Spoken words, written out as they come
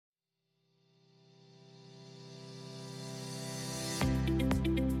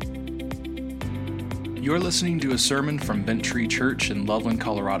You're listening to a sermon from Bent Tree Church in Loveland,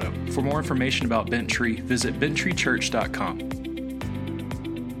 Colorado. For more information about Bent Tree, visit benttreechurch.com.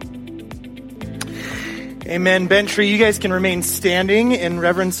 Amen. Bent Tree, you guys can remain standing in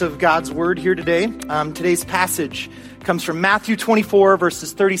reverence of God's word here today. Today's passage comes from Matthew 24,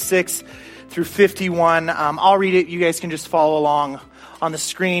 verses 36 through 51. I'll read it. You guys can just follow along on the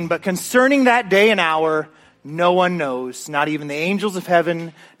screen. But concerning that day and hour, no one knows, not even the angels of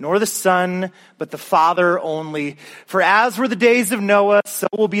heaven, nor the Son, but the Father only. For as were the days of Noah, so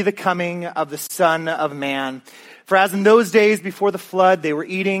will be the coming of the Son of Man. For as in those days before the flood, they were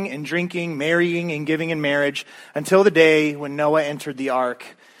eating and drinking, marrying and giving in marriage, until the day when Noah entered the ark.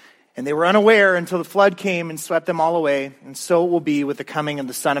 And they were unaware until the flood came and swept them all away. And so it will be with the coming of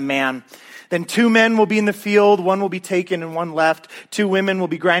the Son of Man. Then 2 men will be in the field, one will be taken and one left. 2 women will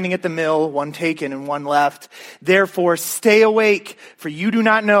be grinding at the mill, one taken and one left. Therefore, stay awake, for you do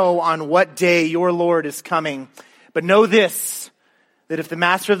not know on what day your Lord is coming. But know this, that if the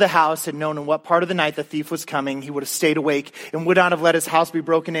master of the house had known in what part of the night the thief was coming, he would have stayed awake and would not have let his house be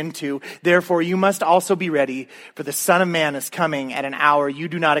broken into. Therefore, you must also be ready, for the Son of Man is coming at an hour you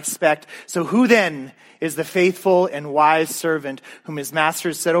do not expect. So who then is the faithful and wise servant whom his master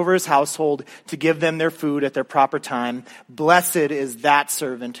has set over his household to give them their food at their proper time? Blessed is that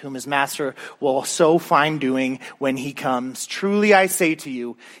servant whom his master will so find doing when he comes. Truly I say to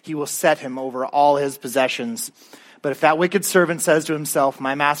you, he will set him over all his possessions. But if that wicked servant says to himself,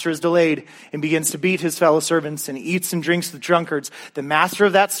 my master is delayed, and begins to beat his fellow servants and eats and drinks with drunkards, the master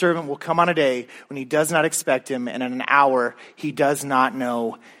of that servant will come on a day when he does not expect him, and in an hour he does not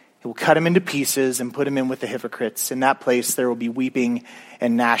know. He will cut him into pieces and put him in with the hypocrites. In that place there will be weeping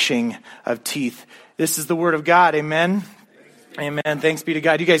and gnashing of teeth. This is the word of God. Amen. Amen. Thanks be to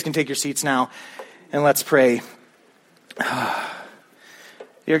God. You guys can take your seats now, and let's pray.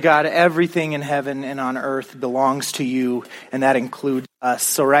 Dear God, everything in heaven and on earth belongs to you, and that includes us.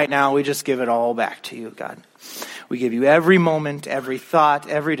 So right now, we just give it all back to you, God. We give you every moment, every thought,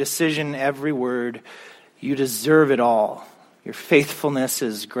 every decision, every word. You deserve it all. Your faithfulness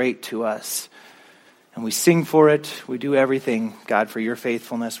is great to us, and we sing for it. We do everything, God, for your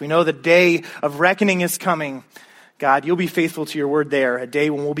faithfulness. We know the day of reckoning is coming. God, you'll be faithful to your word there, a day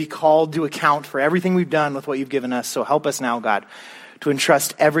when we'll be called to account for everything we've done with what you've given us. So help us now, God, to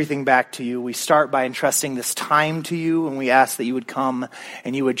entrust everything back to you. We start by entrusting this time to you, and we ask that you would come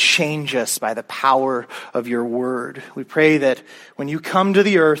and you would change us by the power of your word. We pray that when you come to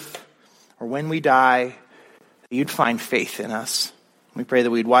the earth, or when we die, that you'd find faith in us. We pray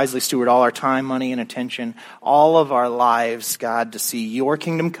that we'd wisely steward all our time, money, and attention, all of our lives, God, to see your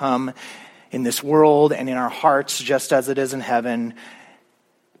kingdom come in this world and in our hearts, just as it is in heaven.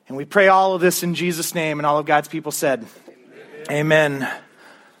 And we pray all of this in Jesus' name, and all of God's people said, Amen.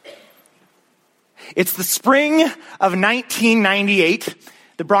 It's the spring of 1998.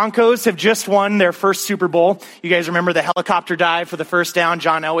 The Broncos have just won their first Super Bowl. You guys remember the helicopter dive for the first down?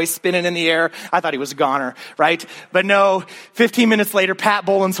 John Elway spinning in the air. I thought he was a goner, right? But no, 15 minutes later, Pat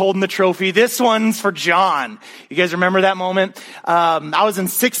Bowlen's holding the trophy. This one's for John. You guys remember that moment? I was in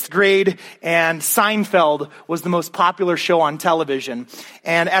 6th grade, and Seinfeld was the most popular show on television.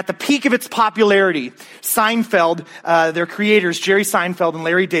 And at the peak of its popularity, Seinfeld, their creators, Jerry Seinfeld and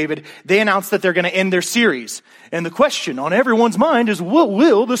Larry David, they announced that they're going to end their series. And the question on everyone's mind is, what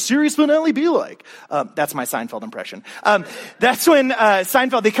will the series finale be like? That's my Seinfeld impression. That's when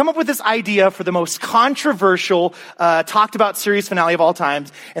Seinfeld, they come up with this idea for the most controversial, talked about series finale of all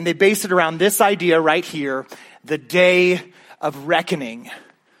times, and they base it around this idea right here, the Day of Reckoning.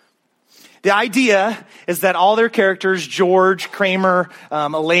 The idea is that all their characters, George, Kramer,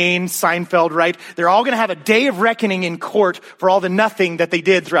 Elaine, Seinfeld, right? They're all going to have a day of reckoning in court for all the nothing that they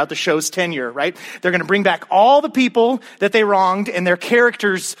did throughout the show's tenure, right? They're going to bring back all the people that they wronged, and their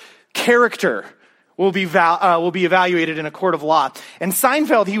character's character will be evaluated in a court of law. And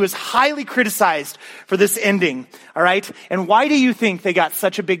Seinfeld, he was highly criticized for this ending, all right? And why do you think they got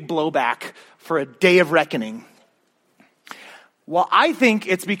such a big blowback for a day of reckoning? Well, I think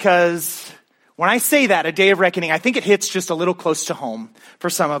it's because when I say that, a day of reckoning, I think it hits just a little close to home for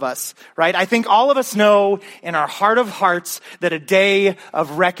some of us, right? I think all of us know in our heart of hearts that a day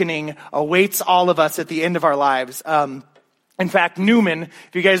of reckoning awaits all of us at the end of our lives. In fact, Newman,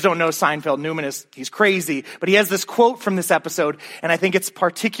 if you guys don't know Seinfeld, Newman he's crazy, but he has this quote from this episode, and I think it's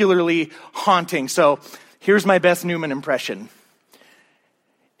particularly haunting. So here's my best Newman impression.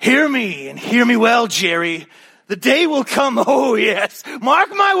 Hear me, and hear me well, Jerry. The day will come, oh yes, mark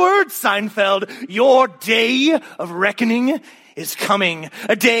my words, Seinfeld, your day of reckoning is coming.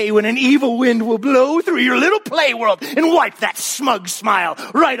 A day when an evil wind will blow through your little play world and wipe that smug smile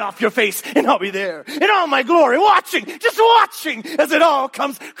right off your face. And I'll be there in all my glory, watching, just watching as it all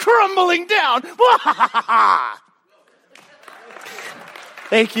comes crumbling down.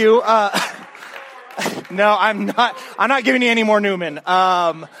 Thank you. No, I'm not giving you any more Newman.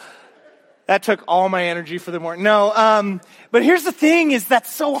 That took all my energy for the morning. No, but here's the thing is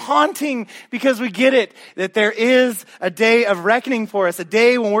that's so haunting because we get it, that there is a day of reckoning for us, a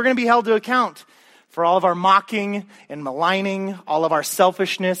day when we're going to be held to account for all of our mocking and maligning, all of our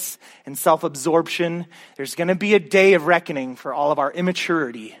selfishness and self-absorption. There's going to be a day of reckoning for all of our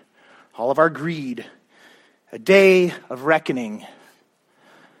immaturity, all of our greed, a day of reckoning.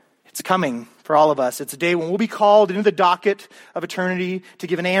 It's coming for all of us. It's a day when we'll be called into the docket of eternity to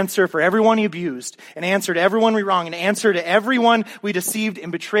give an answer for everyone we abused, an answer to everyone we wronged, an answer to everyone we deceived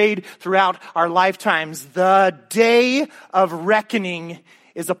and betrayed throughout our lifetimes. The day of reckoning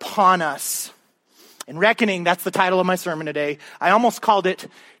is upon us. And reckoning, that's the title of my sermon today. I almost called it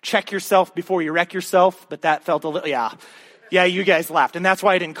Check Yourself Before You Wreck Yourself, but that felt a little, Yeah, you guys laughed, and that's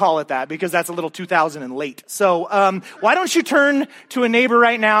why I didn't call it that, because that's a little 2000 and late. So why don't you turn to a neighbor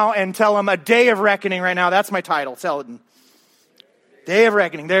right now and tell them a day of reckoning right now. That's my title. Tell it. Day of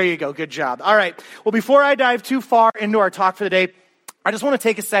reckoning. There you go. Good job. All right. Well, before I dive too far into our talk for the day, I just want to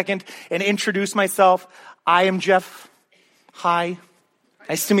take a second and introduce myself. I am Jeff. Hi.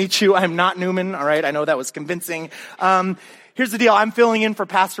 Nice to meet you. I'm not Newman. All right. I know that was convincing. Here's the deal. I'm filling in for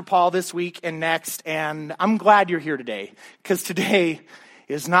Pastor Paul this week and next, and I'm glad you're here today, because today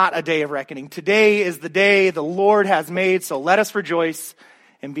is not a day of reckoning. Today is the day the Lord has made, so let us rejoice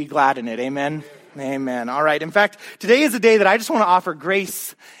and be glad in it. Amen? Amen. All right. In fact, today is a day that I just want to offer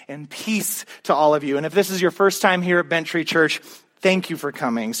grace and peace to all of you. And if this is your first time here at Bent Tree Church, thank you for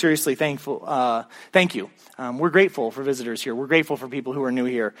coming. Seriously, thankful. Thank you. We're grateful for visitors here. We're grateful for people who are new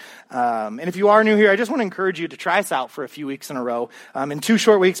here. And if you are new here, I just want to encourage you to try us out for a few weeks in a row. In 2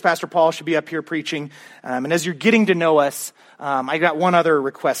 short weeks, Pastor Paul should be up here preaching. And as you're getting to know us, I got one other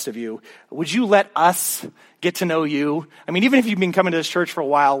request of you. Would you let us get to know you? I mean, even if you've been coming to this church for a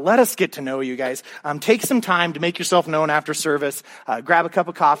while, let us get to know you guys. Take some time to make yourself known after service. Grab a cup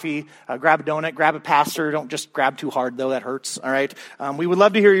of coffee, grab a donut, grab a pastor. Don't just grab too hard, though. That hurts, all right? We would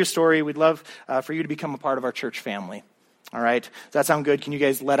love to hear your story. We'd love for you to become a part of our church family, all right? Does that sound good? Can you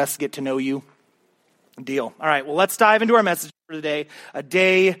guys let us get to know you? Deal. All right, well, let's dive into our message for today, a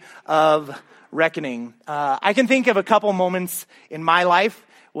day of reckoning. I can think of a couple moments in my life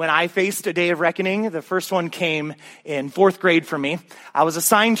when I faced a day of reckoning. The first one came in 4th grade for me. I was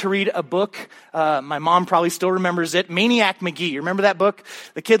assigned to read a book. My mom probably still remembers it. Maniac McGee. You remember that book?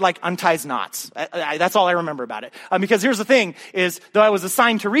 The kid unties knots. That's all I remember about it. Because here's the thing is, though I was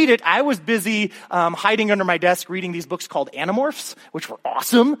assigned to read it, I was busy hiding under my desk reading these books called Animorphs, which were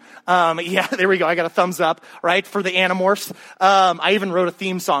awesome. Yeah, there we go. I got a thumbs up, right, for the Animorphs. I even wrote a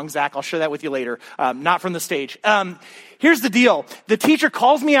theme song, Zach. I'll share that with you later. Not from the stage. Here's the deal. The teacher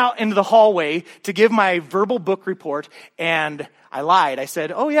calls me out into the hallway to give my verbal book report, and I lied. I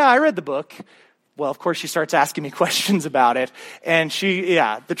said, oh yeah, I read the book. Well, of course, she starts asking me questions about it, and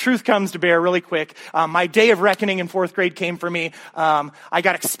the truth comes to bear really quick. My day of reckoning in 4th grade came for me. I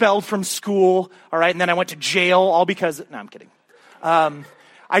got expelled from school, all right, and then I went to jail, all because, no, I'm kidding.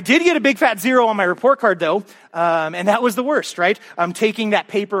 I did get a big fat 0 on my report card, though, and that was the worst, right? Taking that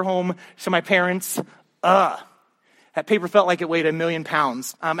paper home to my parents, that paper felt like it weighed 1,000,000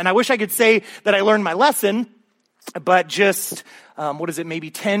 pounds. And I wish I could say that I learned my lesson, but just,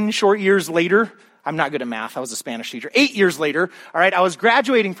 maybe 10 short years later, I'm not good at math. I was a Spanish teacher. 8 years later, all right, I was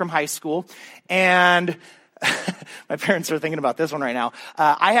graduating from high school, and my parents are thinking about this one right now.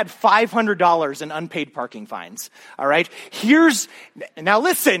 I had $500 in unpaid parking fines. All right. Now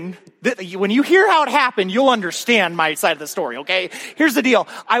listen, when you hear how it happened, you'll understand my side of the story. Okay. Here's the deal.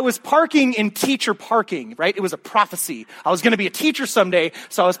 I was parking in teacher parking, right? It was a prophecy. I was going to be a teacher someday.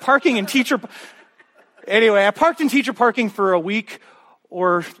 So I was parking in anyway, I parked in teacher parking for a week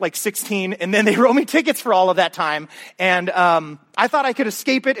or 16, and then they wrote me tickets for all of that time. And I thought I could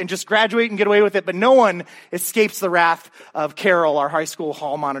escape it and just graduate and get away with it, but no one escapes the wrath of Carol, our high school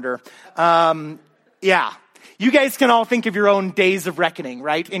hall monitor. You guys can all think of your own days of reckoning,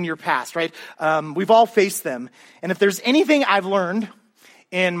 right, in your past, right? We've all faced them. And if there's anything I've learned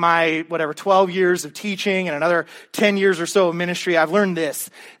in my, 12 years of teaching and another 10 years or so of ministry, I've learned this,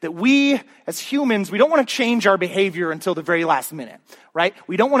 that we, as humans, we don't want to change our behavior until the very last minute, right?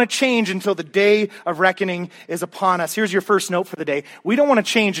 We don't want to change until the day of reckoning is upon us. Here's your first note for the day. We don't want to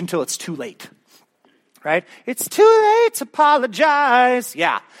change until it's too late. right? It's too late to apologize.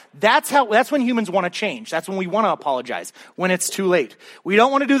 Yeah, that's when humans want to change. That's when we want to apologize, when it's too late. We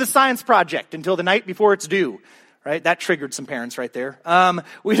don't want to do the science project until the night before it's due, right? That triggered some parents right there.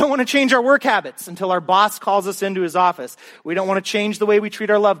 We don't want to change our work habits until our boss calls us into his office. We don't want to change the way we treat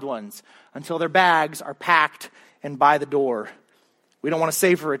our loved ones until their bags are packed and by the door. We don't want to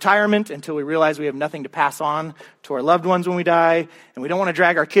save for retirement until we realize we have nothing to pass on to our loved ones when we die. And we don't want to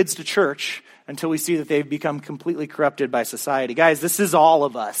drag our kids to church until we see that they've become completely corrupted by society. Guys, this is all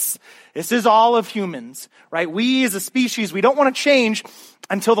of us. This is all of humans, right? We as a species, we don't want to change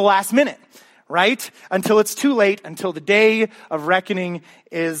until the last minute, right? Until it's too late, until the day of reckoning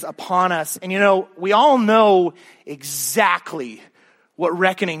is upon us. And we all know exactly what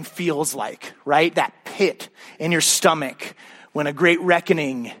reckoning feels like, right? That pit in your stomach when a great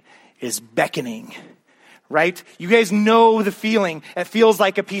reckoning is beckoning, right? You guys know the feeling. It feels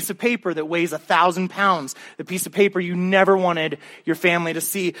like a piece of paper that weighs 1,000 pounds. The piece of paper you never wanted your family to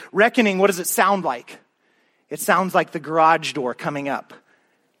see. Reckoning, what does it sound like? It sounds like the garage door coming up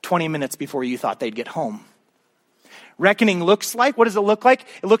 20 minutes before you thought they'd get home. Reckoning looks like, what does it look like?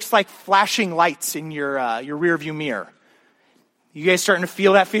 It looks like flashing lights in your rear view mirror. You guys starting to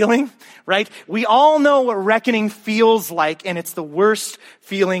feel that feeling, right? We all know what reckoning feels like, and it's the worst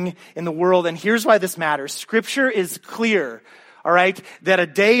feeling in the world. And here's why this matters. Scripture is clear, all right, that a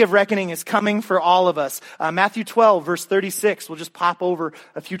day of reckoning is coming for all of us. Matthew 12, verse 36. We'll just pop over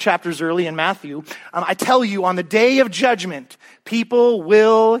a few chapters early in Matthew. I tell you, on the day of judgment, people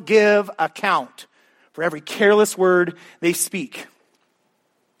will give account for every careless word they speak.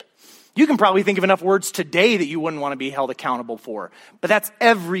 You can probably think of enough words today that you wouldn't want to be held accountable for. But that's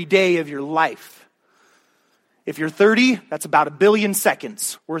every day of your life. If you're 30, that's about 1 billion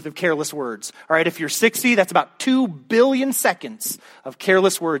seconds worth of careless words. All right, if you're 60, that's about 2 billion seconds of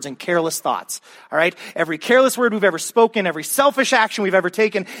careless words and careless thoughts. All right, every careless word we've ever spoken, every selfish action we've ever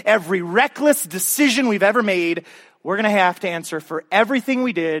taken, every reckless decision we've ever made, we're going to have to answer for everything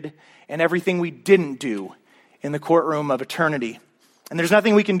we did and everything we didn't do in the courtroom of eternity. And there's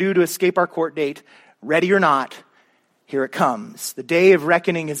nothing we can do to escape our court date. Ready or not, here it comes. The day of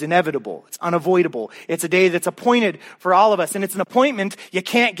reckoning is inevitable. It's unavoidable. It's a day that's appointed for all of us. And it's an appointment you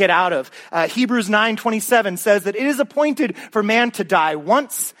can't get out of. Hebrews 9:27 says that it is appointed for man to die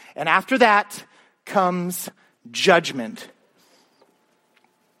once, and after that comes judgment.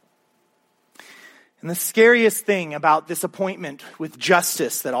 And the scariest thing about this appointment with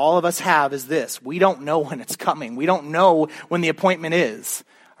justice that all of us have is this. We don't know when it's coming. We don't know when the appointment is.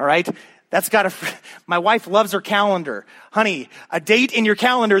 All right? My wife loves her calendar. Honey, a date in your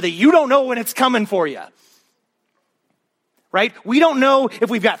calendar that you don't know when it's coming for you. Right? We don't know if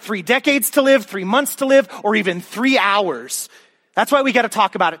we've got 3 decades to live, 3 months to live, or even 3 hours. That's why we got to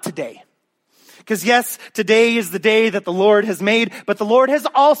talk about it today. Because yes, today is the day that the Lord has made, but the Lord has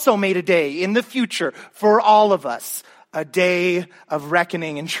also made a day in the future for all of us, a day of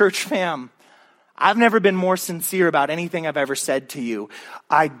reckoning. And church fam, I've never been more sincere about anything I've ever said to you.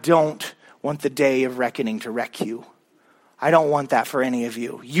 I don't want the day of reckoning to wreck you. I don't want that for any of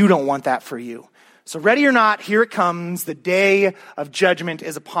you. You don't want that for you. So ready or not, here it comes. The day of judgment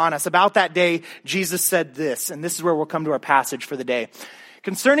is upon us. About that day, Jesus said this, and this is where we'll come to our passage for the day.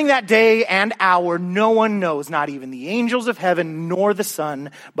 Concerning that day and hour, no one knows, not even the angels of heaven, nor the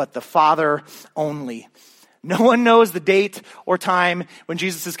Son, but the Father only. No one knows the date or time when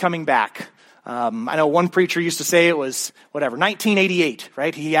Jesus is coming back. I know one preacher used to say it was, 1988,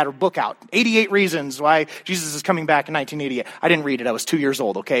 right? He had a book out, 88 Reasons Why Jesus is Coming Back in 1988. I didn't read it. I was 2 years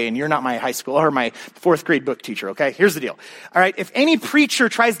old, okay? And you're not my high school or my 4th grade book teacher, okay? Here's the deal. All right, if any preacher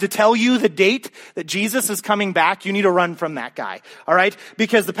tries to tell you the date that Jesus is coming back, you need to run from that guy, all right?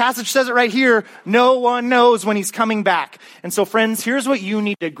 Because the passage says it right here, no one knows when he's coming back. And so, friends, here's what you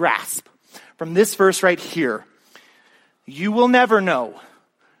need to grasp from this verse right here. You will never know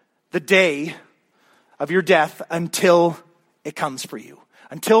the day of your death until it comes for you.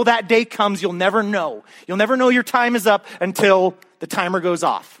 Until that day comes, you'll never know. You'll never know your time is up until the timer goes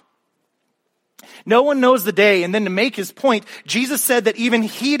off. No one knows the day. And then to make his point, Jesus said that even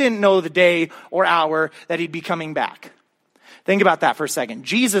he didn't know the day or hour that he'd be coming back. Think about that for a second.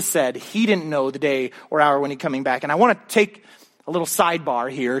 Jesus said he didn't know the day or hour when he'd coming back. And I want to take a little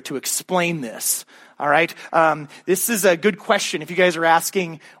sidebar here to explain this. All right. This is a good question. If you guys are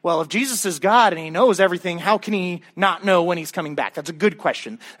asking, well, if Jesus is God and he knows everything, how can he not know when he's coming back? That's a good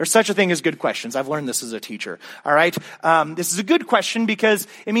question. There's such a thing as good questions. I've learned this as a teacher. All right. This is a good question because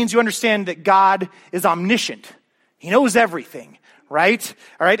it means you understand that God is omniscient. He knows everything. Right?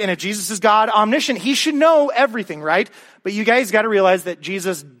 All right. And if Jesus is God, omniscient, he should know everything. Right? But you guys got to realize that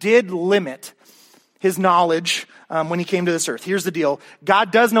Jesus did limit his knowledge when he came to this earth. Here's the deal.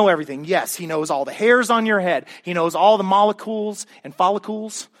 God does know everything. Yes, he knows all the hairs on your head. He knows all the molecules and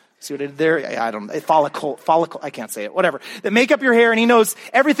follicles. See what I did there? I don't know. Follicle, I can't say it. Whatever. That make up your hair, and he knows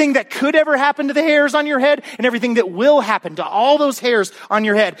everything that could ever happen to the hairs on your head and everything that will happen to all those hairs on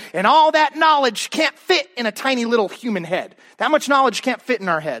your head. And all that knowledge can't fit in a tiny little human head. That much knowledge can't fit in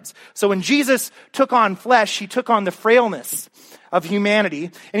our heads. So when Jesus took on flesh, he took on the frailness of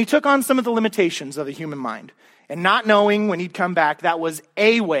humanity, and he took on some of the limitations of the human mind. And not knowing when he'd come back, that was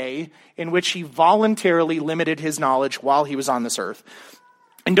a way in which he voluntarily limited his knowledge while he was on this earth.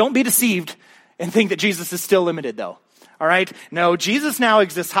 And don't be deceived and think that Jesus is still limited, though. All right? No, Jesus now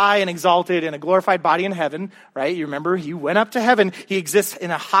exists high and exalted in a glorified body in heaven, right? You remember, he went up to heaven. He exists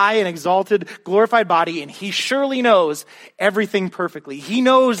in a high and exalted, glorified body, and he surely knows everything perfectly. He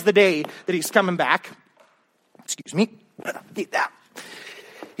knows the day that he's coming back. Excuse me. Eat that.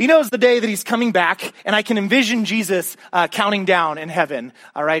 He knows the day that he's coming back, and I can envision Jesus counting down in heaven,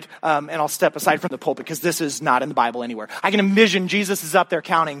 all right? And I'll step aside from the pulpit because this is not in the Bible anywhere. I can envision Jesus is up there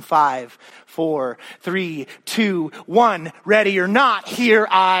counting 5, 4, 3, 2, 1, ready or not, here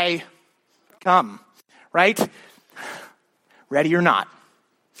I come, right? Ready or not.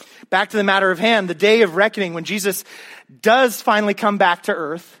 Back to the matter of hand, the day of reckoning, when Jesus does finally come back to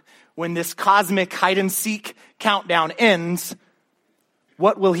earth, when this cosmic hide-and-seek countdown ends,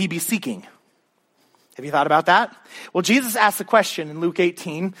 what will he be seeking? Have you thought about that? Well, Jesus asked the question in Luke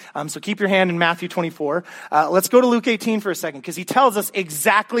 18. So keep your hand in Matthew 24. Let's go to Luke 18 for a second because he tells us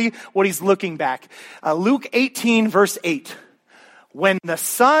exactly what he's looking back. Luke 18 verse 8. When the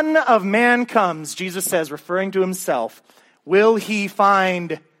Son of Man comes, Jesus says, referring to himself, will he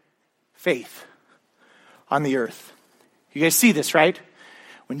find faith on the earth? You guys see this, right?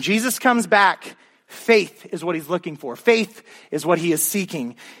 When Jesus comes back, faith is what he's looking for. Faith is what he is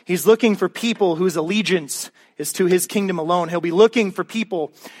seeking. He's looking for people whose allegiance is to his kingdom alone. He'll be looking for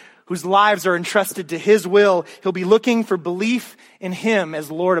people whose lives are entrusted to his will. He'll be looking for belief in him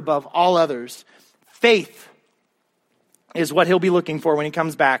as Lord above all others. Faith is what he'll be looking for when he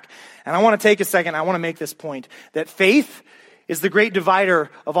comes back. And I want to take a second. I want to make this point that faith is the great divider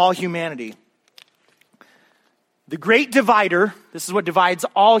of all humanity. The great divider, this is what divides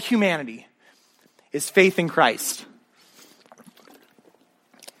all humanity, is faith in Christ.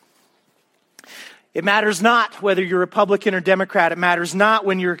 It matters not whether you're Republican or Democrat. It matters not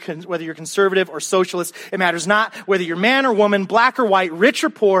whether you're conservative or socialist. It matters not whether you're man or woman, black or white, rich or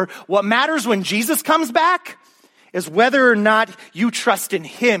poor. What matters when Jesus comes back is whether or not you trust in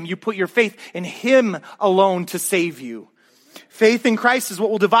him. You put your faith in him alone to save you. Faith in Christ is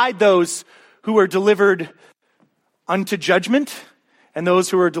what will divide those who are delivered unto judgment and those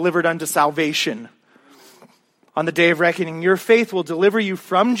who are delivered unto salvation. On the day of reckoning, your faith will deliver you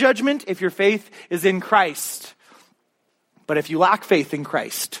from judgment if your faith is in Christ. But if you lack faith in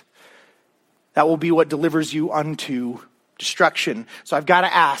Christ, that will be what delivers you unto destruction. So I've got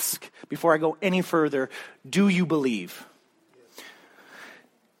to ask, before I go any further, do you believe?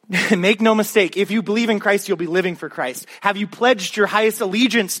 Make no mistake, if you believe in Christ, you'll be living for Christ. Have you pledged your highest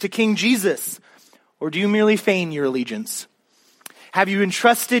allegiance to King Jesus? Or do you merely feign your allegiance? Have you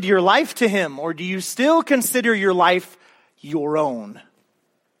entrusted your life to him, or do you still consider your life your own?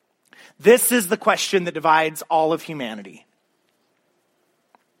 This is the question that divides all of humanity.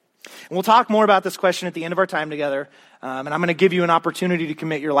 And we'll talk more about this question at the end of our time together, and I'm going to give you an opportunity to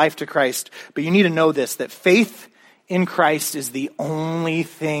commit your life to Christ. But you need to know this, that faith in Christ is the only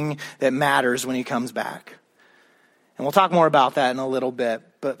thing that matters when he comes back. And we'll talk more about that in a little bit.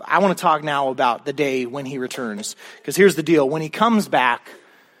 But I want to talk now about the day when he returns. Because here's the deal. When he comes back,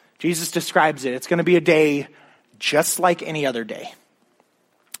 Jesus describes it. It's going to be a day just like any other day.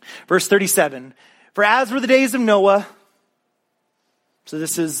 Verse 37. For as were the days of Noah. So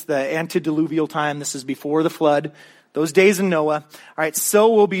this is the antediluvial time. This is before the flood. Those days in Noah. All right, so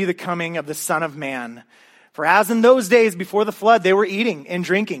will be the coming of the Son of Man. For as in those days before the flood, they were eating and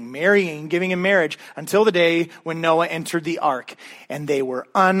drinking, marrying, giving in marriage, until the day when Noah entered the ark. And they were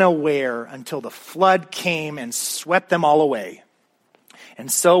unaware until the flood came and swept them all away. And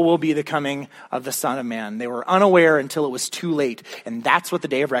so will be the coming of the Son of Man. They were unaware until it was too late. And that's what the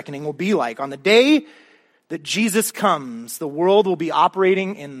day of reckoning will be like. On the day that Jesus comes, the world will be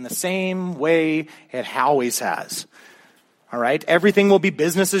operating in the same way it always has. All right, everything will be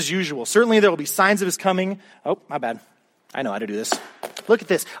business as usual. Certainly there will be signs of his coming. Oh, my bad. I know how to do this. Look at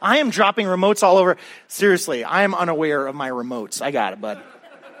this. I am dropping remotes all over. Seriously, I am unaware of my remotes. I got it, bud.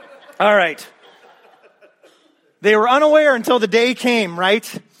 All right. They were unaware until the day came, right?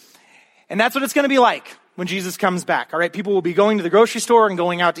 And that's what it's going to be like. when Jesus comes back, all right? People will be going to the grocery store and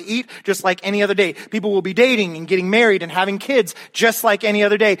going out to eat just like any other day. People will be dating and getting married and having kids just like any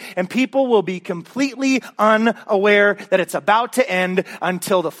other day. And people will be completely unaware that it's about to end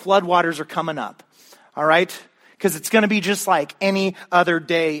until the floodwaters are coming up, all right? Because it's going to be just like any other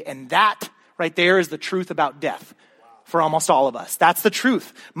day. And that right there is the truth about death for almost all of us. That's the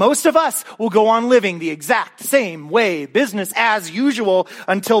truth. Most of us will go on living the exact same way, business as usual,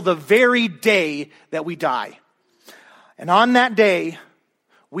 until the very day that we die. And on that day,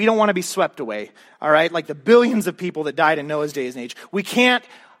 we don't want to be swept away, all right? Like the billions of people that died in Noah's days and age. We can't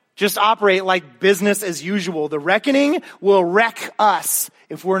just operate like business as usual. The reckoning will wreck us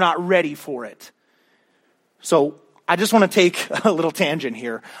if we're not ready for it. So I just want to take a little tangent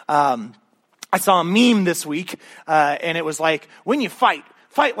here. I saw a meme this week, and it was like, when you fight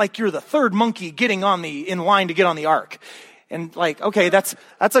like you're the third monkey getting in line to get on the ark. And like, okay, that's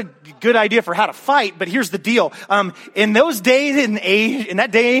a good idea for how to fight, but here's the deal. In those days, in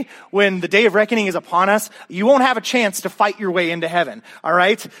that day when the day of reckoning is upon us, you won't have a chance to fight your way into heaven, all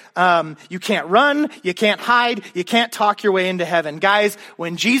right? You can't run, you can't hide, you can't talk your way into heaven. Guys,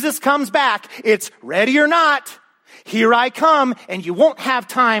 when Jesus comes back, it's ready or not. Here I come, and you won't have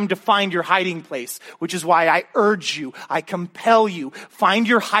time to find your hiding place, which is why I urge you, I compel you, find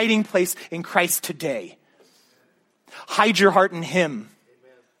your hiding place in Christ today. Hide your heart in Him.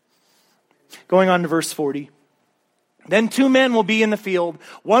 Going on to verse 40. Then 2 men will be in the field,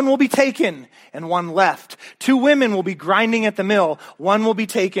 one will be taken and one left. 2 women will be grinding at the mill, one will be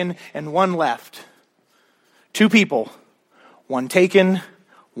taken and one left. 2 people, one taken,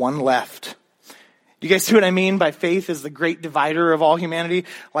 one left. Do you guys see what I mean by faith is the great divider of all humanity?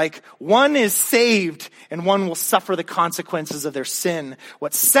 Like, one is saved and one will suffer the consequences of their sin.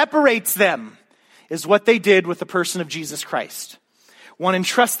 What separates them is what they did with the person of Jesus Christ. One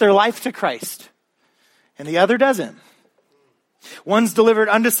entrusts their life to Christ and the other doesn't. One's delivered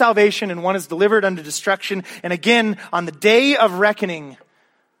unto salvation and one is delivered unto destruction. And again, on the day of reckoning,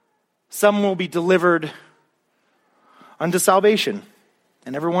 some will be delivered unto salvation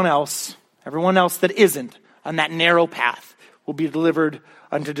and everyone else that isn't on that narrow path will be delivered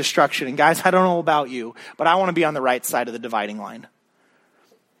unto destruction. And guys, I don't know about you, but I want to be on the right side of the dividing line.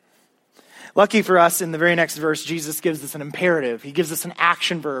 Lucky for us, in the very next verse, Jesus gives us an imperative. He gives us an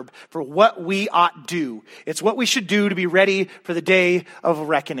action verb for what we ought do. It's what we should do to be ready for the day of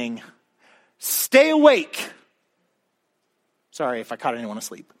reckoning. Stay awake. Sorry if I caught anyone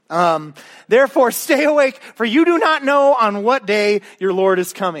asleep. Therefore, stay awake, for you do not know on what day your Lord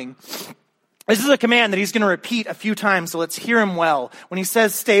is coming. This is a command that he's going to repeat a few times, so let's hear him well. When he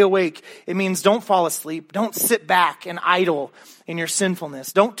says stay awake, it means don't fall asleep. Don't sit back and idle in your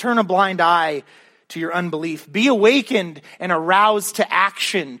sinfulness. Don't turn a blind eye to your unbelief. Be awakened and aroused to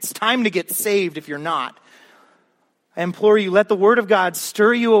action. It's time to get saved if you're not. I implore you, let the word of God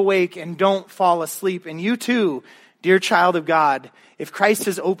stir you awake and don't fall asleep. And you too, dear child of God, if Christ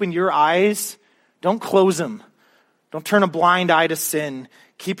has opened your eyes, don't close them. Don't turn a blind eye to sin.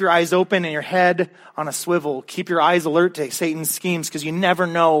 Keep your eyes open and your head on a swivel. Keep your eyes alert to Satan's schemes because you never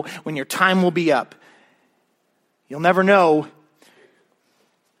know when your time will be up. You'll never know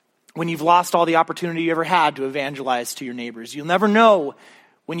when you've lost all the opportunity you ever had to evangelize to your neighbors. You'll never know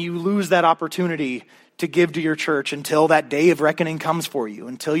when you lose that opportunity to give to your church until that day of reckoning comes for you.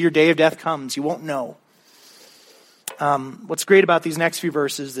 Until your day of death comes, you won't know. What's great about these next few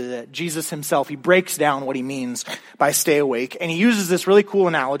verses is that Jesus himself, he breaks down what he means by stay awake. And he uses this really cool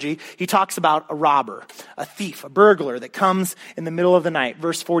analogy. He talks about a robber, a thief, a burglar that comes in the middle of the night.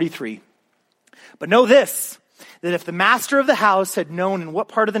 Verse 43. But know this, that if the master of the house had known in what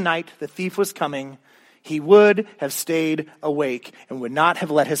part of the night the thief was coming, he would have stayed awake and would not have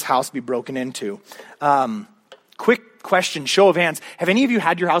let his house be broken into. Quick question, show of hands. Have any of you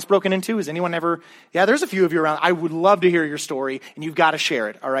had your house broken into? Has anyone ever? Yeah, there's a few of you around. I would love to hear your story, and you've got to share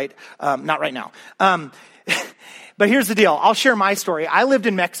it, all right? Not right now. But here's the deal. I'll share my story. I lived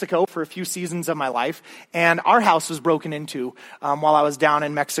in Mexico for a few seasons of my life, and our house was broken into while I was down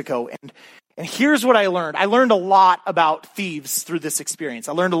in Mexico. And here's what I learned. I learned a lot about thieves through this experience.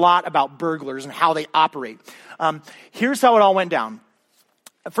 I learned a lot about burglars and how they operate. Here's how it all went down.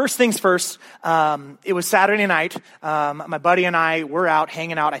 First things first, it was Saturday night. My buddy and I were out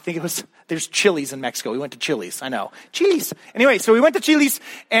hanging out. I think there's Chili's in Mexico. We went to Chili's. I know. Chili's. Anyway, so we went to Chili's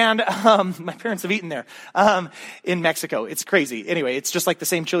and, my parents have eaten there, in Mexico. It's crazy. Anyway, it's just like the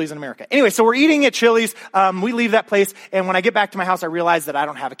same Chili's in America. Anyway, so we're eating at Chili's. We leave that place. And when I get back to my house, I realize that I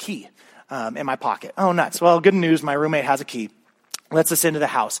don't have a key, in my pocket. Oh, nuts. Well, good news. My roommate has a key. lets us into the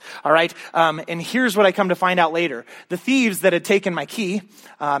house. All right. And here's what I come to find out later. The thieves that had taken my key,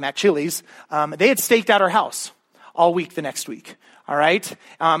 at Chili's, they had staked out our house all week the next week. All right.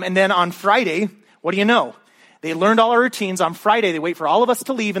 And then on Friday, what do you know? They learned all our routines. On Friday, they wait for all of us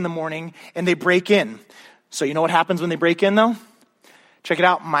to leave in the morning and they break in. So you know what happens when they break in though? Check it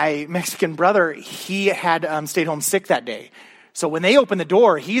out. My Mexican brother, he had stayed home sick that day. So when they open the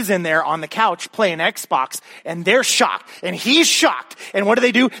door, he's in there on the couch playing Xbox, and they're shocked, and he's shocked. And what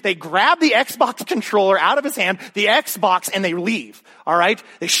do? They grab the Xbox controller out of his hand, the Xbox, and they leave. All right?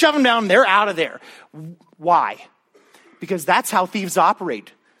 They shove him down, they're out of there. Why? Because that's how thieves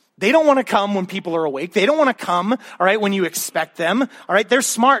operate. They don't want to come when people are awake. They don't want to come, all right, when you expect them. All right? They're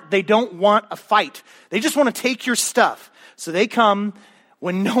smart. They don't want a fight. They just want to take your stuff. So they come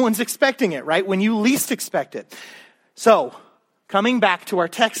when no one's expecting it, right? When you least expect it. So, coming back to our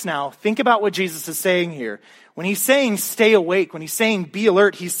text now, think about what Jesus is saying here. When he's saying stay awake, when he's saying be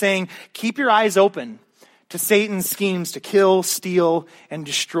alert, he's saying keep your eyes open to Satan's schemes to kill, steal, and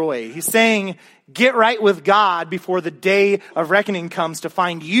destroy. He's saying get right with God before the day of reckoning comes to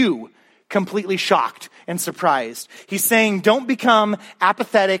find you completely shocked and surprised. He's saying don't become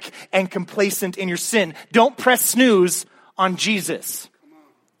apathetic and complacent in your sin. Don't press snooze on Jesus.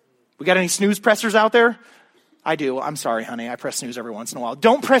 We got any snooze pressers out there? I do. I'm sorry, honey. I press snooze every once in a while.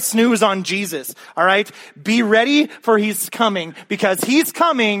 Don't press snooze on Jesus, all right? Be ready for he's coming, because he's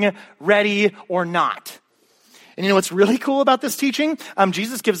coming ready or not. And you know what's really cool about this teaching?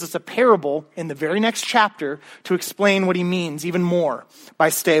 Jesus gives us a parable in the very next chapter to explain what he means even more by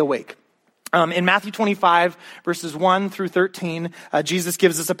stay awake. In Matthew 25, verses 1 through 13, Jesus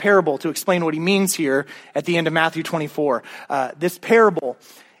gives us a parable to explain what he means here at the end of Matthew 24. This parable,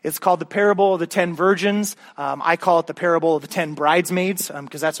 it's called the parable of the 10 virgins. I call it the parable of the 10 bridesmaids,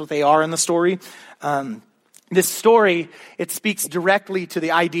 because that's what they are in the story. This story, it speaks directly to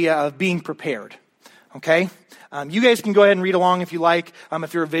the idea of being prepared. Okay? You guys can go ahead and read along if you like,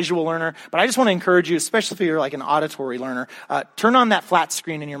 if you're a visual learner. But I just want to encourage you, especially if you're like an auditory learner, turn on that flat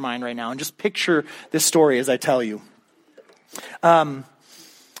screen in your mind right now and just picture this story as I tell you.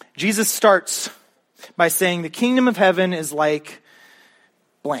 Jesus starts by saying the kingdom of heaven is like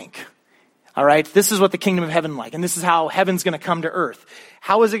blank. All right? This is what the kingdom of heaven is like. And this is how heaven's going to come to earth.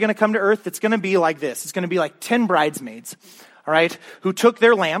 How is it going to come to earth? It's going to be like this. It's going to be like 10 bridesmaids, all right, who took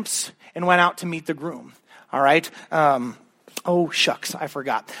their lamps and went out to meet the groom. All right. Oh, shucks. I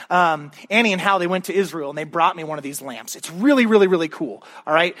forgot. Annie and Hal, they went to Israel and they brought me one of these lamps. It's really, really, really cool.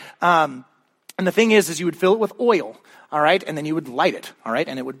 All right. And the thing is you would fill it with oil. All right. And then you would light it. All right.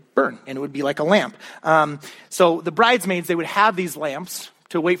 And it would burn and it would be like a lamp. So the bridesmaids, they would have these lamps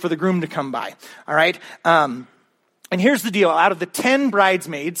to wait for the groom to come by. All right. And here's the deal. Out of the 10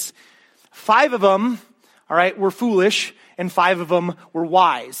 bridesmaids, 5 of them, all right, were foolish and 5 of them were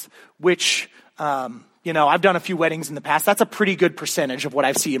wise, which, I've done a few weddings in the past. That's a pretty good percentage of what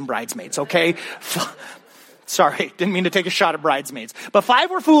I see in bridesmaids, okay? Sorry, didn't mean to take a shot at bridesmaids. But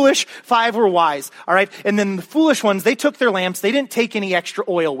 5 were foolish, 5 were wise, all right? And then the foolish ones, they took their lamps. They didn't take any extra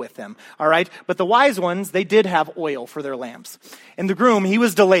oil with them, all right? But the wise ones, they did have oil for their lamps. And the groom, he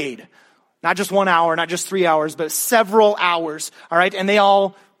was delayed. Not just 1 hour, not just 3 hours, but several hours, all right? And they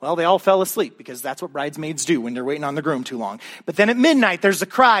all fell asleep, because that's what bridesmaids do when they're waiting on the groom too long. But then at midnight, there's a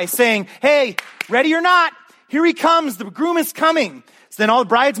cry saying, hey, ready or not, here he comes, the groom is coming. So then all the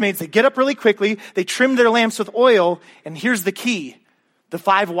bridesmaids, they get up really quickly, they trim their lamps with oil, and here's the key. The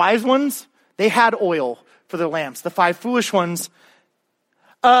 5 wise ones, they had oil for their lamps. The 5 foolish ones,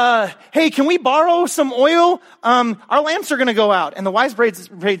 hey, can we borrow some oil? Our lamps are going to go out. And the wise braids,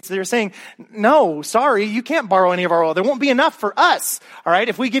 they're saying, no, sorry, you can't borrow any of our oil. There won't be enough for us. All right.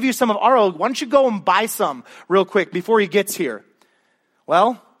 If we give you some of our oil, why don't you go and buy some real quick before he gets here?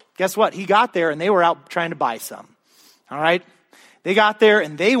 Well, guess what? He got there and they were out trying to buy some. All right. They got there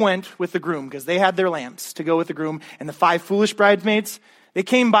and they went with the groom because they had their lamps to go with the groom. And the 5 foolish bridesmaids, they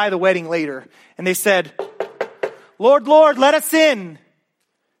came by the wedding later and they said, Lord, Lord, let us in.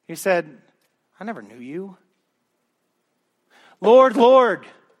 He said, I never knew you. Lord, Lord,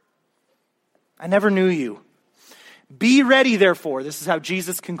 I never knew you. Be ready, therefore. This is how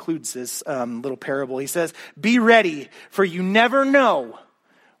Jesus concludes this little parable. He says, be ready, for you never know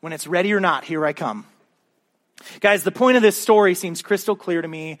when it's ready or not. Here I come. Guys, the point of this story seems crystal clear to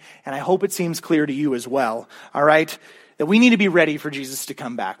me, and I hope it seems clear to you as well. All right? That we need to be ready for Jesus to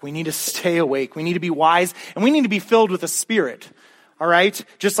come back. We need to stay awake. We need to be wise, and we need to be filled with the Spirit. All right?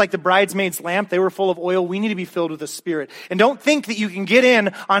 Just like the bridesmaid's lamp, they were full of oil. We need to be filled with the Spirit. And don't think that you can get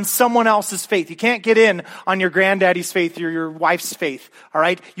in on someone else's faith. You can't get in on your granddaddy's faith or your wife's faith. All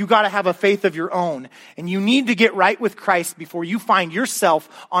right? You got to have a faith of your own. And you need to get right with Christ before you find yourself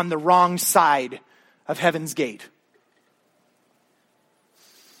on the wrong side of heaven's gate.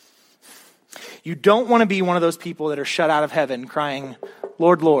 You don't want to be one of those people that are shut out of heaven crying,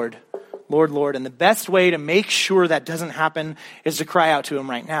 Lord, Lord, Lord, Lord. And the best way to make sure that doesn't happen is to cry out to him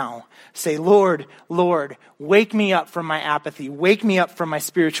right now. Say, Lord, Lord, wake me up from my apathy. Wake me up from my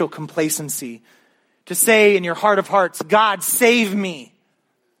spiritual complacency. To say in your heart of hearts, God, save me.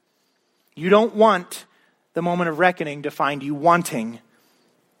 You don't want the moment of reckoning to find you wanting.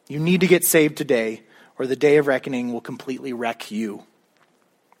 You need to get saved today, or the day of reckoning will completely wreck you.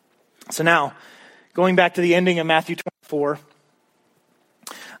 So now, going back to the ending of Matthew 24,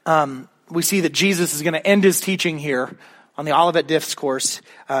 we see that Jesus is going to end his teaching here on the Olivet Discourse.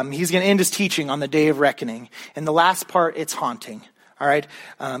 He's going to end his teaching on the day of reckoning. And the last part, it's haunting. All right?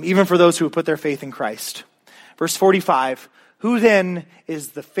 Even for those who have put their faith in Christ. Verse 45, who then is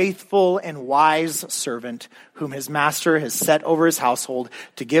the faithful and wise servant whom his master has set over his household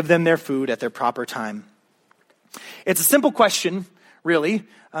to give them their food at their proper time? It's a simple question, really.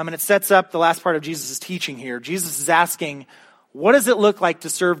 And it sets up the last part of Jesus' teaching here. Jesus is asking, what does it look like to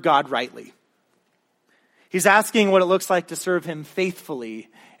serve God rightly? He's asking what it looks like to serve him faithfully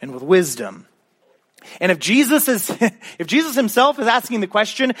and with wisdom. And if Jesus himself is asking the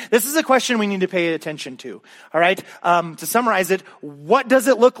question, this is a question we need to pay attention to. All right? To summarize it, what does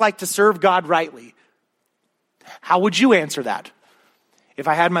it look like to serve God rightly? How would you answer that? If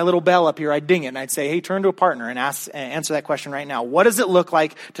I had my little bell up here, I'd ding it and I'd say, hey, turn to a partner and answer that question right now. What does it look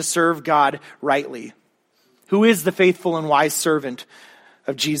like to serve God rightly? Who is the faithful and wise servant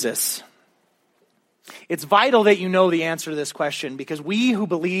of Jesus? It's vital that you know the answer to this question, because we who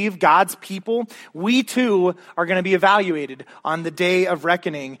believe, God's people, we too are going to be evaluated on the day of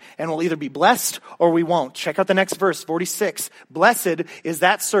reckoning, and we'll either be blessed or we won't. Check out the next verse, 46. Blessed is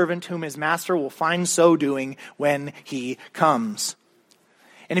that servant whom his master will find so doing when he comes.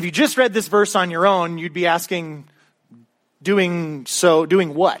 And if you just read this verse on your own, you'd be asking, doing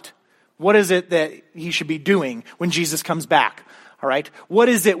what? What is it that he should be doing when Jesus comes back? All right? What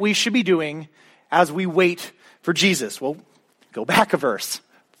is it we should be doing as we wait for Jesus? Well, go back a verse.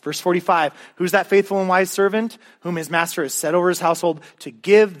 Verse 45, who's that faithful and wise servant whom his master has set over his household to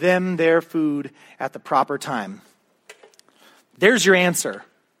give them their food at the proper time? There's your answer.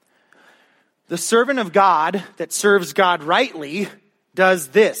 The servant of God that serves God rightly does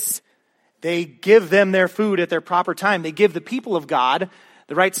this. They give them their food at their proper time. They give the people of God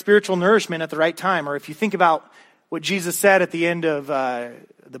the right spiritual nourishment at the right time. Or if you think about what Jesus said at the end of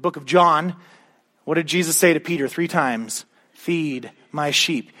the book of John, what did Jesus say to Peter 3 times? Feed my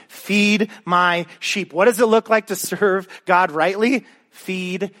sheep. Feed my sheep. What does it look like to serve God rightly?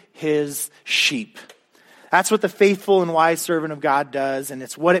 Feed his sheep. That's what the faithful and wise servant of God does, and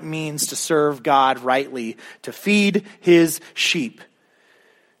it's what it means to serve God rightly, to feed his sheep,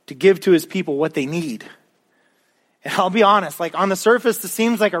 to give to his people what they need. And I'll be honest, like on the surface, this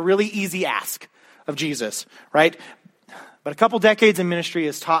seems like a really easy ask of Jesus, right? But a couple decades in ministry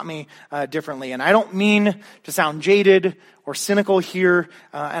has taught me differently. And I don't mean to sound jaded or cynical here,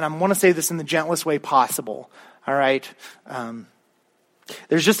 and I want to say this in the gentlest way possible, all right?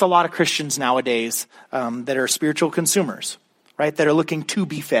 There's just a lot of Christians nowadays that are spiritual consumers, right? That are looking to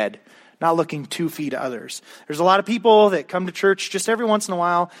be fed, not looking to feed others. There's a lot of people that come to church just every once in a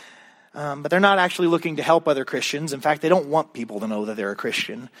while, but they're not actually looking to help other Christians. In fact, they don't want people to know that they're a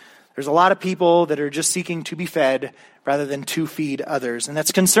Christian. There's a lot of people that are just seeking to be fed rather than to feed others. And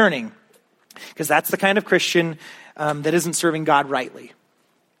that's concerning, because that's the kind of Christian that isn't serving God rightly.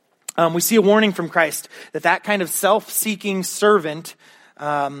 We see a warning from Christ that kind of self-seeking servant,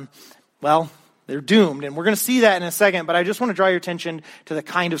 they're doomed. And we're going to see that in a second, but I just want to draw your attention to the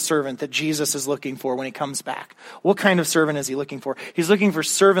kind of servant that Jesus is looking for when he comes back. What kind of servant is he looking for? He's looking for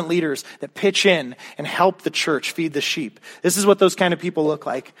servant leaders that pitch in and help the church feed the sheep. This is what those kind of people look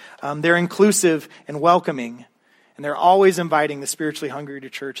like. They're inclusive and welcoming, and they're always inviting the spiritually hungry to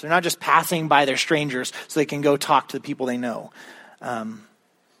church. They're not just passing by their strangers so they can go talk to the people they know.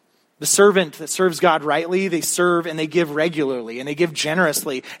 The servant that serves God rightly, they serve and they give regularly, and they give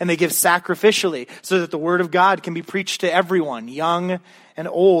generously, and they give sacrificially, so that the word of God can be preached to everyone, young and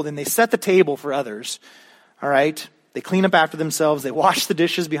old, and they set the table for others. All right? They clean up after themselves, they wash the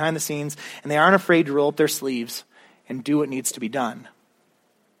dishes behind the scenes, and they aren't afraid to roll up their sleeves and do what needs to be done.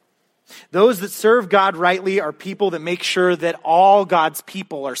 Those that serve God rightly are people that make sure that all God's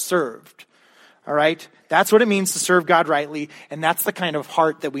people are served. All right? That's what it means to serve God rightly, and that's the kind of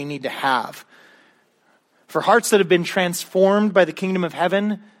heart that we need to have. For hearts that have been transformed by the kingdom of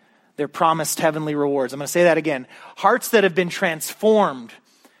heaven, they're promised heavenly rewards. I'm going to say that again. Hearts that have been transformed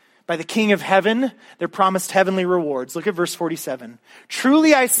by the King of heaven, they're promised heavenly rewards. Look at verse 47.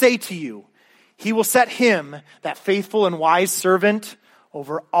 Truly I say to you, he will set him, that faithful and wise servant,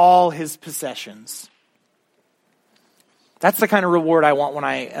 over all his possessions. That's the kind of reward I want when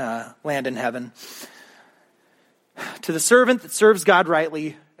I land in heaven. To the servant that serves God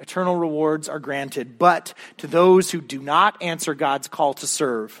rightly, eternal rewards are granted. But to those who do not answer God's call to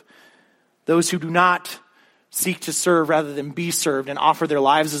serve, those who do not seek to serve rather than be served and offer their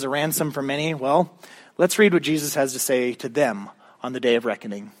lives as a ransom for many, well, let's read what Jesus has to say to them on the day of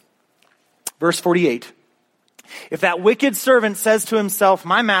reckoning. Verse 48. If that wicked servant says to himself,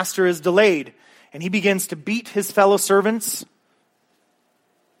 my master is delayed, and he begins to beat his fellow servants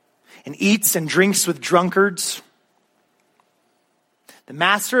and eats and drinks with drunkards, the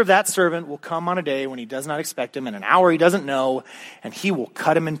master of that servant will come on a day when he does not expect him, in an hour he doesn't know, and he will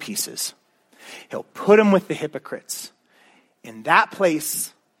cut him in pieces. He'll put him with the hypocrites. In that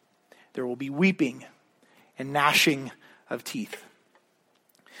place, there will be weeping and gnashing of teeth.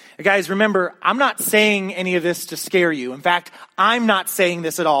 Now, guys, remember, I'm not saying any of this to scare you. In fact, I'm not saying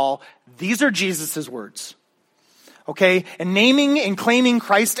this at all. These are Jesus' words. Okay? And naming and claiming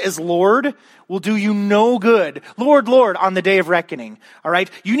Christ as Lord will do you no good. Lord, Lord, on the day of reckoning. All right?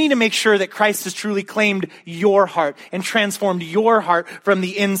 You need to make sure that Christ has truly claimed your heart and transformed your heart from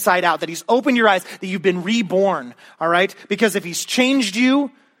the inside out. That he's opened your eyes, that you've been reborn. All right? Because if he's changed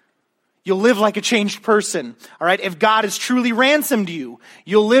you, you'll live like a changed person. All right? If God has truly ransomed you,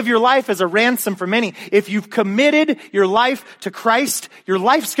 you'll live your life as a ransom for many. If you've committed your life to Christ, your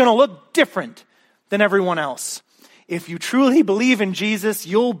life's going to look different than everyone else. If you truly believe in Jesus,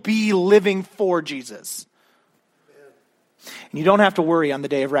 you'll be living for Jesus. And you don't have to worry on the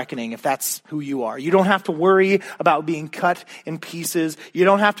day of reckoning if that's who you are. You don't have to worry about being cut in pieces. You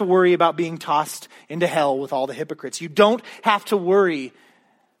don't have to worry about being tossed into hell with all the hypocrites. You don't have to worry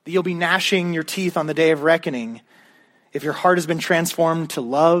that you'll be gnashing your teeth on the day of reckoning. If your heart has been transformed to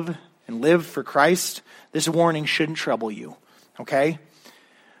love and live for Christ, this warning shouldn't trouble you, okay?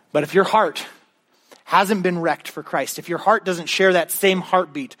 But if your heart hasn't been wrecked for Christ, if your heart doesn't share that same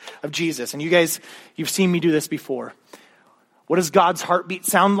heartbeat of Jesus, and you guys, you've seen me do this before. What does God's heartbeat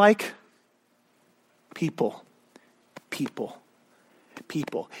sound like? People. People.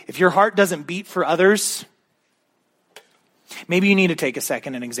 People. If your heart doesn't beat for others, maybe you need to take a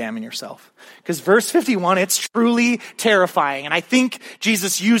second and examine yourself. Because verse 51, it's truly terrifying. And I think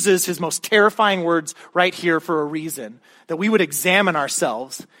Jesus uses his most terrifying words right here for a reason. That we would examine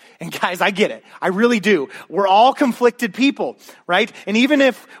ourselves. And guys, I get it. I really do. We're all conflicted people, right? And even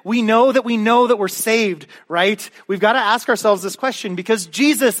if we know that we're saved, right? We've got to ask ourselves this question because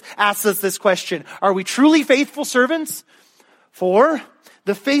Jesus asks us this question. Are we truly faithful servants? For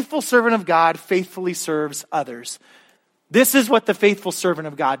the faithful servant of God faithfully serves others. This is what the faithful servant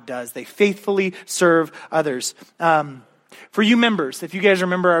of God does. They faithfully serve others. For you members, if you guys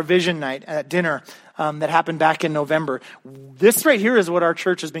remember our vision night at dinner that happened back in November, this right here is what our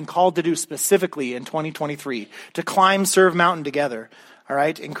church has been called to do specifically in 2023, to climb Serve Mountain together. All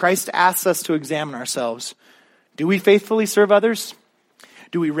right? And Christ asks us to examine ourselves. Do we faithfully serve others?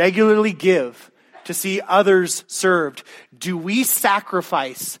 Do we regularly give to see others served? Do we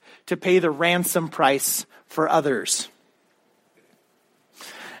sacrifice to pay the ransom price for others?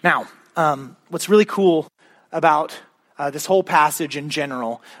 Now, what's really cool about this whole passage in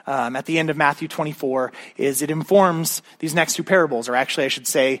general, at the end of Matthew 24, is it informs these next two parables, or actually I should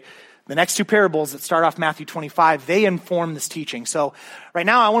say, the next two parables that start off Matthew 25, they inform this teaching. So right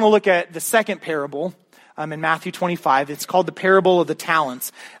now I want to look at the second parable in Matthew 25. It's called the parable of the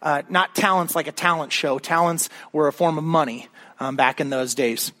talents. Not talents like a talent show. Talents were a form of money. Back in those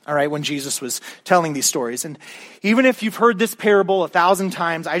days, all right, when Jesus was telling these stories. And even if you've heard this parable 1,000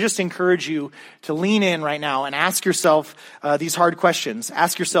 times, I just encourage you to lean in right now and ask yourself these hard questions.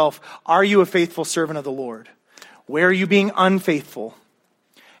 Ask yourself, are you a faithful servant of the Lord? Where are you being unfaithful?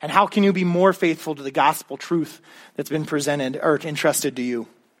 And how can you be more faithful to the gospel truth that's been presented or entrusted to you?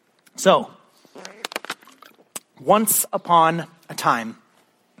 So, once upon a time,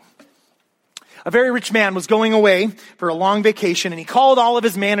 a very rich man was going away for a long vacation, and he called all of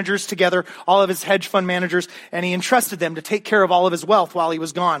his managers together, all of his hedge fund managers, and he entrusted them to take care of all of his wealth while he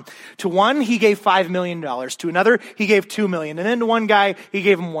was gone. To one, he gave $5 million. To another, he gave $2 million. And then to one guy, he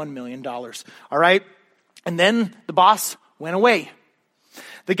gave him $1 million. All right? And then the boss went away.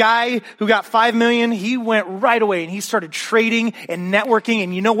 The guy who got 5 million, he went right away and he started trading and networking.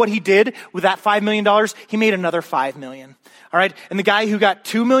 And you know what he did with that $5 million? He made another 5 million. All right. And the guy who got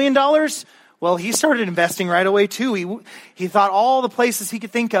 $2 million, well, he started investing right away too. He thought all the places he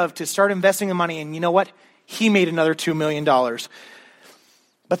could think of to start investing the money. And you know what? He made another $2 million.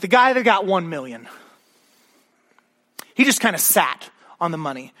 But the guy that got 1 million, he just kind of sat on the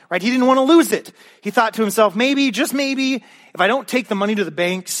money, right? He didn't want to lose it. He thought to himself, maybe, just maybe, if I don't take the money to the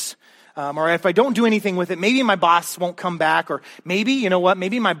banks, or if I don't do anything with it, maybe my boss won't come back, or maybe, you know what,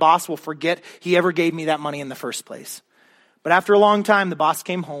 maybe my boss will forget he ever gave me that money in the first place. But after a long time, the boss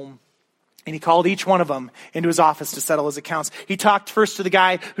came home, and he called each one of them into his office to settle his accounts. He talked first to the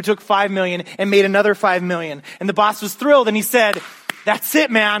guy who took 5 million and made another 5 million. And the boss was thrilled, and he said, "That's it,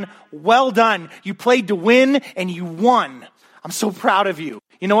 man. Well done. You played to win, and you won. I'm so proud of you.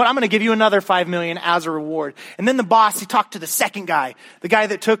 You know what? I'm going to give you another 5 million as a reward." And then the boss, he talked to the second guy, the guy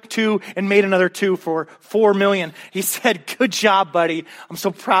that took 2 and made another 2 for 4 million. He said, "Good job, buddy. I'm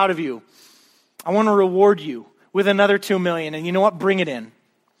so proud of you. I want to reward you with another 2 million. And you know what? Bring it in."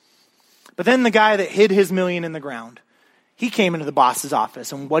 But then the guy that hid his million in the ground, he came into the boss's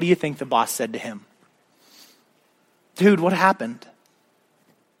office. And what do you think the boss said to him? "Dude, what happened?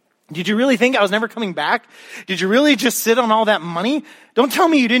 Did you really think I was never coming back? Did you really just sit on all that money? Don't tell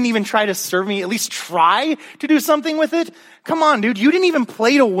me you didn't even try to serve me, at least try to do something with it. Come on, dude, you didn't even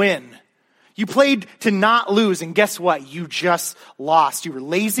play to win. You played to not lose, and guess what? You just lost. You were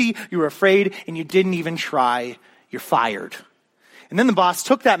lazy, you were afraid, and you didn't even try. You're fired." And then the boss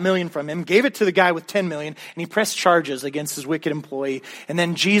took that million from him, gave it to the guy with 10 million, and he pressed charges against his wicked employee. And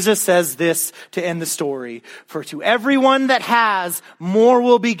then Jesus says this to end the story: "For to everyone that has, more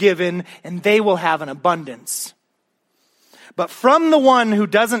will be given, and they will have an abundance. But from the one who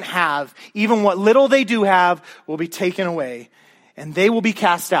doesn't have, even what little they do have will be taken away. And they will be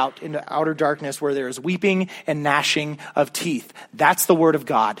cast out into outer darkness where there is weeping and gnashing of teeth." That's the word of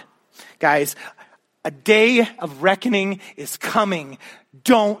God. Guys, a day of reckoning is coming.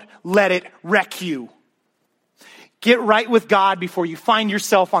 Don't let it wreck you. Get right with God before you find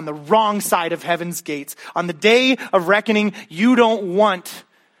yourself on the wrong side of heaven's gates. On the day of reckoning, you don't want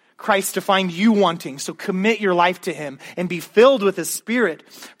Christ to find you wanting. So commit your life to him and be filled with his Spirit.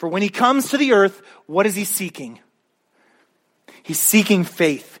 For when he comes to the earth, what is he seeking? He's seeking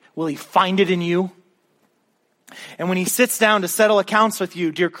faith. Will he find it in you? And when he sits down to settle accounts with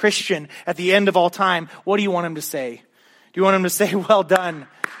you, dear Christian, at the end of all time, what do you want him to say? Do you want him to say, "Well done,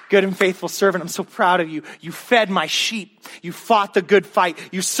 good and faithful servant. I'm so proud of you. You fed my sheep. You fought the good fight.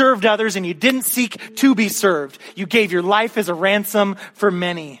 You served others and you didn't seek to be served. You gave your life as a ransom for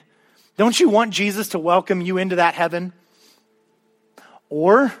many." Don't you want Jesus to welcome you into that heaven?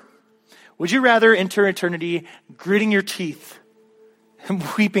 Or would you rather enter eternity gritting your teeth and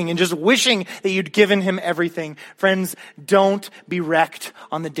weeping and just wishing that you'd given him everything? Friends, don't be wrecked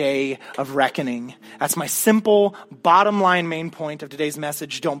on the day of reckoning. That's my simple bottom line main point of today's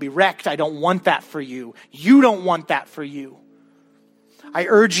message. Don't be wrecked. I don't want that for you. You don't want that for you. I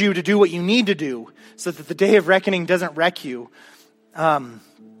urge you to do what you need to do so that the day of reckoning doesn't wreck you.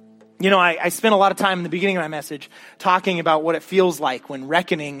 I spent a lot of time in the beginning of my message talking about what it feels like when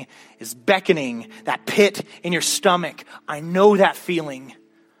reckoning is beckoning, that pit in your stomach. I know that feeling.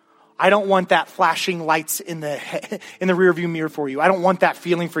 I don't want that flashing lights in the rearview mirror for you. I don't want that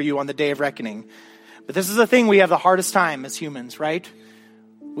feeling for you on the day of reckoning. But this is the thing we have the hardest time as humans, right?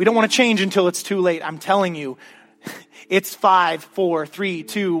 We don't want to change until it's too late. I'm telling you, it's 5, 4, 3,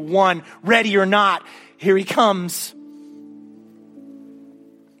 2, 1. Ready or not, here he comes.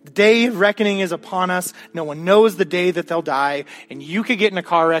 The day of reckoning is upon us. No one knows the day that they'll die. And you could get in a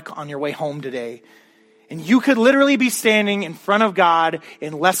car wreck on your way home today. And you could literally be standing in front of God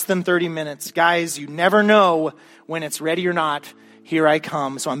in less than 30 minutes. Guys, you never know when it's ready or not. Here I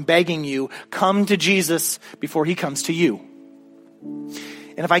come. So I'm begging you, come to Jesus before he comes to you.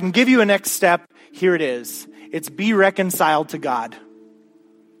 And if I can give you a next step, here it is. It's be reconciled to God.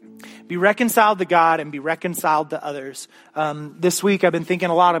 Be reconciled to God and be reconciled to others. This week I've been thinking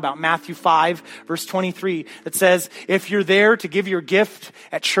a lot about Matthew 5, verse 23. That says, if you're there to give your gift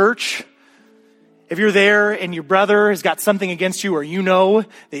at church, if you're there and your brother has got something against you, or you know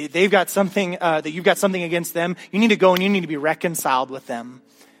they've got something, that you've got something against them, you need to go and you need to be reconciled with them.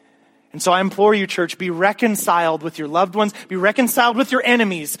 And so I implore you, church, be reconciled with your loved ones. Be reconciled with your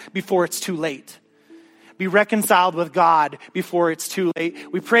enemies before it's too late. Be reconciled with God before it's too late.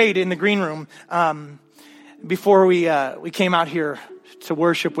 We prayed in the green room before we came out here to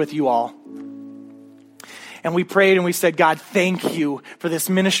worship with you all. And we prayed and we said, God, thank you for this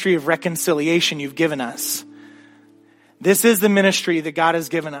ministry of reconciliation you've given us. This is the ministry that God has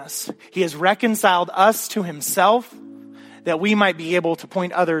given us. He has reconciled us to himself that we might be able to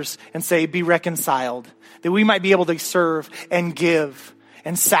point others and say, be reconciled. That we might be able to serve and give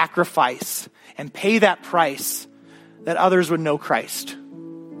and sacrifice and pay that price that others would know Christ.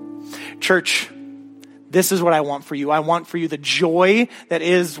 Church, this is what I want for you. I want for you the joy that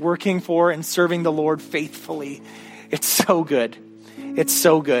is working for and serving the Lord faithfully. It's so good. It's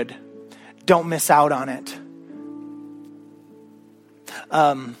so good. Don't miss out on it.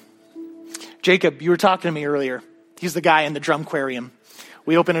 Jacob, you were talking to me earlier. He's the guy in the drumquarium.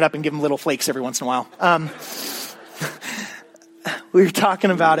 We open it up and give him little flakes every once in a while. We were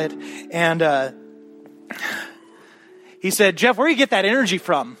talking about it, and he said, Jeff, where do you get that energy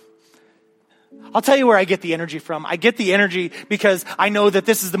from? I'll tell you where I get the energy from. I get the energy because I know that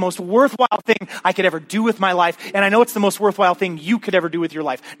this is the most worthwhile thing I could ever do with my life. And I know it's the most worthwhile thing you could ever do with your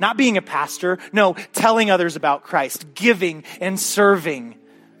life. Not being a pastor. No, telling others about Christ. Giving and serving.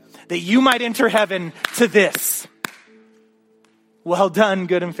 That you might enter heaven to this. Well done,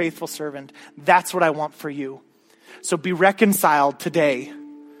 good and faithful servant. That's what I want for you. So be reconciled today.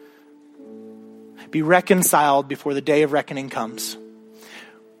 Be reconciled before the day of reckoning comes.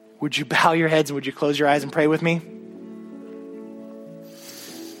 Would you bow your heads and would you close your eyes and pray with me?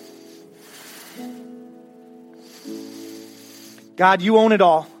 God, you own it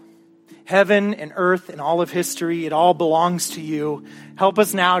all. Heaven and earth and all of history, it all belongs to you. Help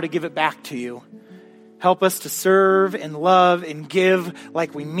us now to give it back to you. Help us to serve and love and give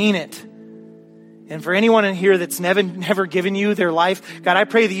like we mean it. And for anyone in here that's never given you their life, God, I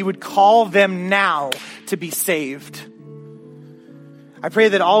pray that you would call them now to be saved. I pray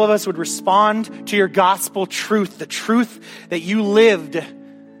that all of us would respond to your gospel truth, the truth that you lived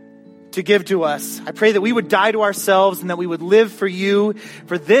to give to us. I pray that we would die to ourselves and that we would live for you.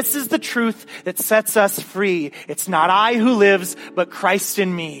 For this is the truth that sets us free. It's not I who lives, but Christ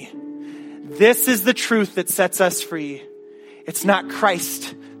in me. This is the truth that sets us free. It's not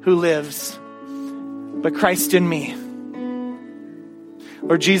Christ who lives, but Christ in me.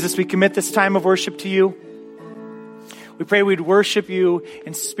 Lord Jesus, we commit this time of worship to you. We pray we'd worship you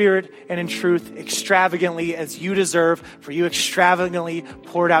in spirit and in truth extravagantly as you deserve, for you extravagantly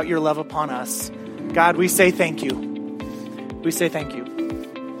poured out your love upon us. God, we say thank you. We say thank you.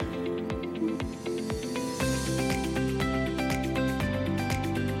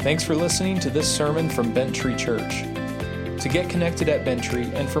 Thanks for listening to this sermon from Bent Tree Church. To get connected at Bent Tree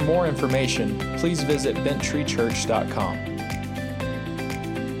and for more information, please visit benttreechurch.com.